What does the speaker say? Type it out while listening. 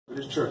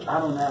this church. I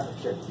don't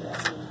advocate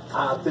that.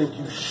 I think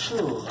you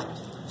should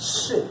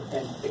sit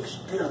and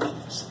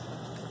experience,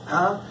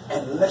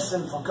 and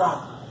listen for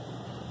God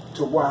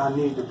to where I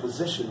need to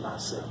position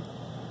myself.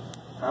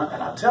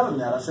 And I tell him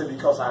that. I say,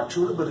 because I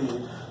truly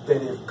believe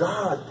that if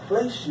God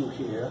placed you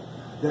here,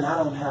 then I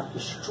don't have to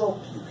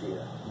stroke you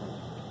here.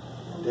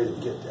 They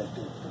didn't get that,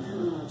 did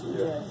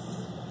they? Yes.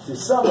 See,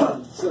 some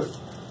of them,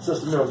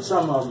 Sister Miller,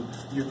 some of them,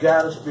 you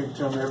got to speak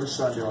to them every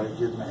Sunday or they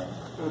get mad.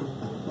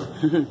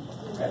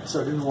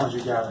 So then the ones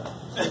you got to.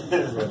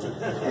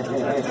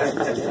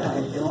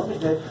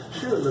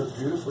 Sure, it looks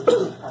beautiful.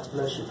 God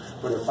bless you.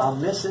 But if I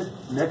miss it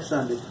next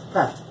Sunday,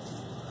 Pastor,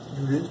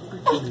 you didn't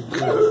speak to me.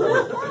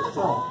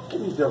 Oh,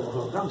 give me a double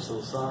hug. I'm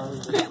so sorry.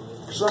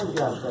 Some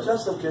got to.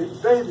 That's okay.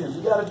 Bathe them.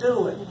 You got to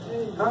do it.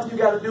 You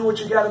got to do what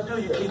you got to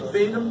do. You keep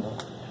feeding them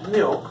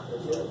milk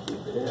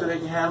so they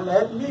can handle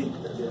that meat.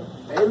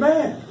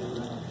 Amen.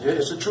 Yeah,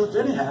 it's the truth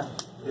anyhow.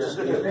 Yes.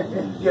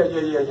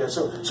 Yeah.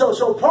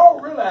 So Paul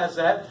realized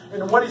that,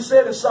 and what he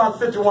said in Psalm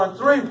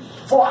 51:3,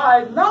 for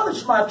I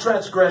acknowledge my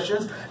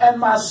transgressions, and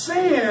my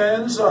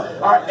sins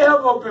are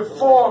ever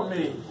before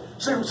me.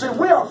 See,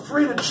 we are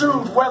free to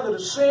choose whether to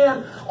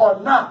sin or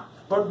not,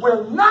 but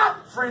we're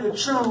not free to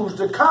choose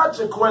the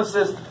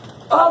consequences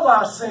of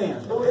our sin.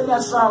 Isn't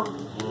that something?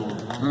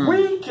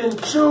 We can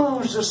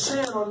choose to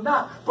sin or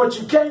not, but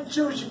you can't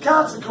choose your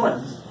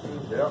consequences.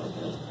 Yep.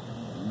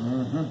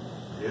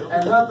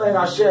 And another thing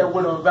I shared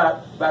with him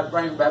about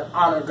bringing back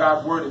honor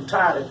God's word and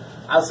tithing,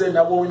 I said,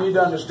 now what we need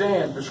to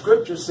understand, the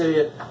scripture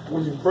said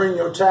when you bring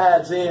your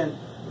tithes in,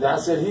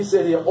 he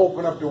said he'll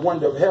open up the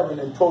window of heaven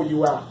and pour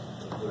you out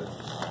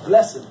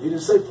blessing. He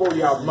didn't say pour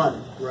you out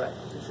money. Right.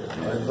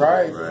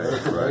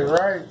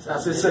 Right. I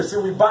said, see,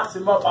 we box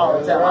him up all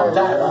the time. I'm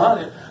tired of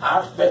 100. I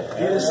expect he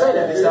didn't say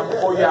that. He said, I'm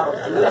gonna pour you out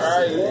a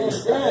blessing.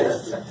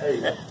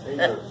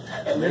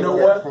 And you know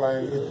what?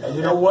 And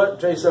you know what?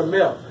 Tell you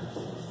something else.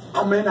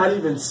 I may not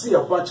even see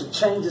a bunch of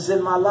changes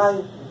in my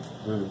life,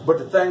 but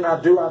the thing I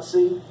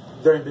see,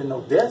 there ain't been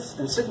no deaths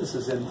and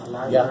sicknesses in my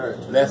life. Yeah,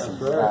 blessings.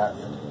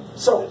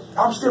 So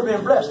I'm still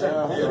being blessed.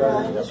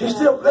 He's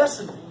still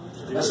blessing me.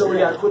 And so we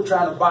got to quit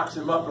trying to box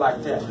him up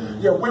like that.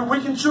 Yeah, we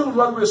can choose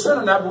whether we're sin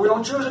or not, but we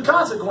don't choose the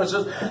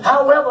consequences.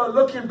 However,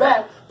 looking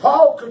back,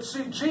 Paul could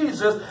see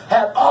Jesus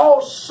had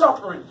all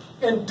suffering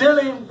in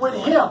dealing with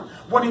him.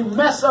 When he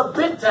messed up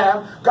big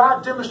time,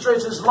 God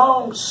demonstrates his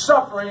long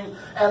suffering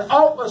and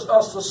offers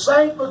us the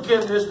same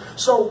forgiveness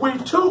so we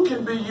too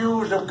can be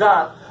used of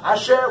God. I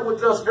shared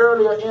with us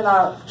earlier in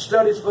our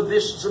studies for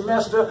this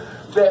semester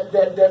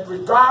that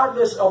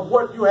regardless of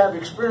what you have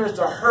experienced,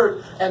 the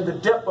hurt and the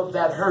depth of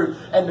that hurt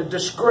and the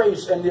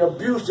disgrace and the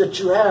abuse that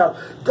you have,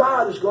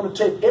 God is going to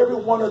take every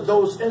one of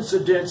those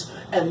incidents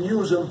and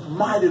use them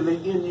mightily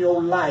in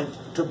your life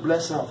to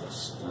bless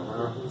others.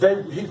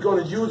 He's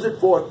going to use it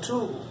for a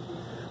tool.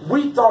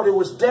 We thought it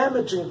was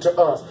damaging to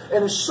us,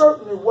 and it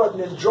certainly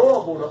wasn't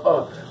enjoyable to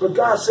us. But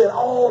God said,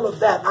 all of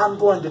that I'm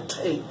going to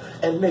take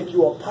and make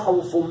you a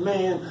powerful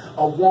man,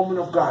 a woman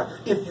of God.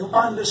 If you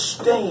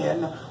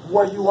understand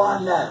where you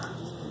are now.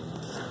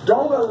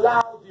 Don't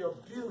allow the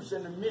abuse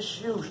and the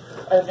misuse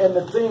and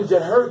the things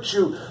that hurt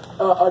you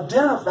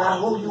identify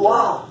who you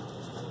are.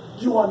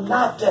 You are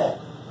not that.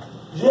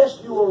 Yes,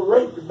 you were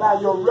raped by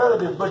your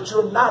relative, but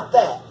you're not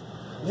that.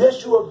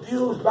 Yes, you were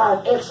abused by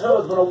an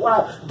ex-husband or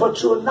wife,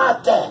 but you're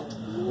not that.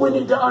 We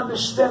need to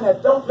understand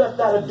that. Don't let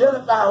that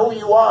identify who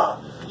you are.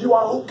 You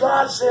are who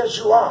God says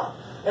you are.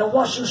 And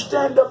once you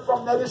stand up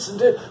from that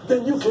incident,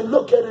 then you can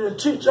look at it and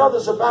teach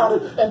others about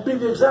it and be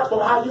the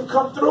example of how you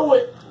come through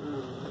it.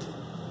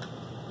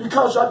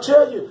 Because I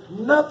tell you,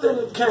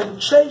 nothing can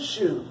chase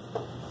you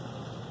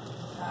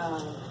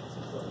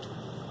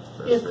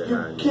if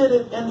you get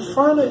it in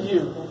front of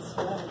you.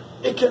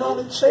 It can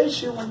only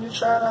chase you when you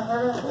try to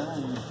hide.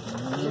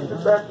 Keep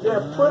it back there.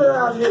 Put it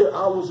out here.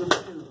 I was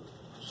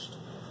abused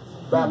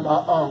by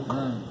my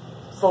uncle.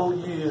 4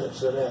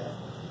 years of that.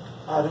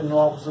 I didn't know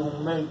I was going to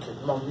make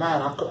it. My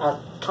mind, I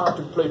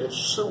contemplated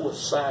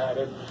suicide,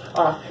 and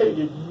I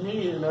hated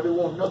men. I didn't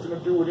want nothing to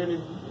do with any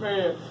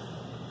man.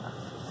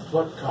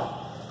 But God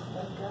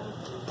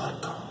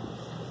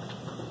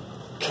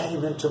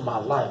came into my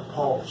life,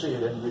 Paul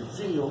said, and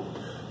revealed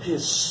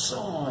his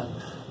son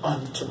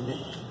unto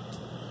me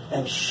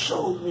and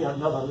showed me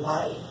another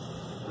life.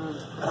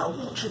 And I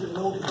want you to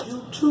know that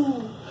you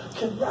too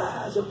can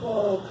rise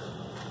above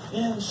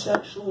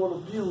sexual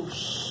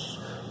abuse.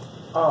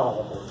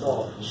 Oh,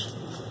 Lord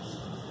Jesus.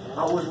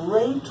 I was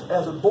raped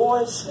as a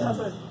boy at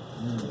 7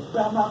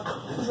 by my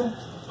cousin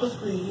for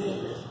 3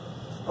 years.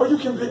 Or you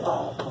can be,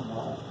 oh, come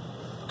on.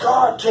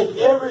 God take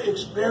every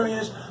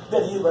experience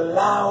that He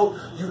allowed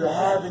you to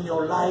have in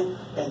your life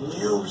and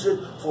use it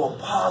for a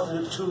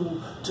positive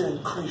tool to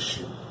increase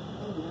you.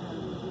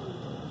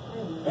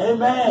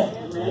 Amen.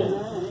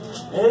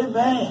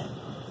 Amen.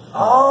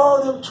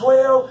 All them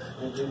 12,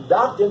 and the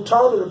doctor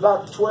told us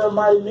about the 12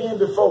 mighty men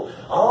before.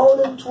 All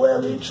them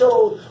 12 he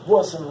chose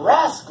were some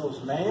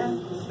rascals,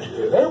 man.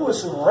 They were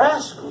some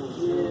rascals.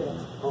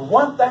 But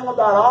one thing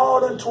about all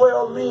them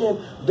 12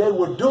 men, they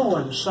were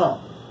doing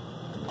something.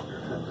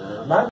 My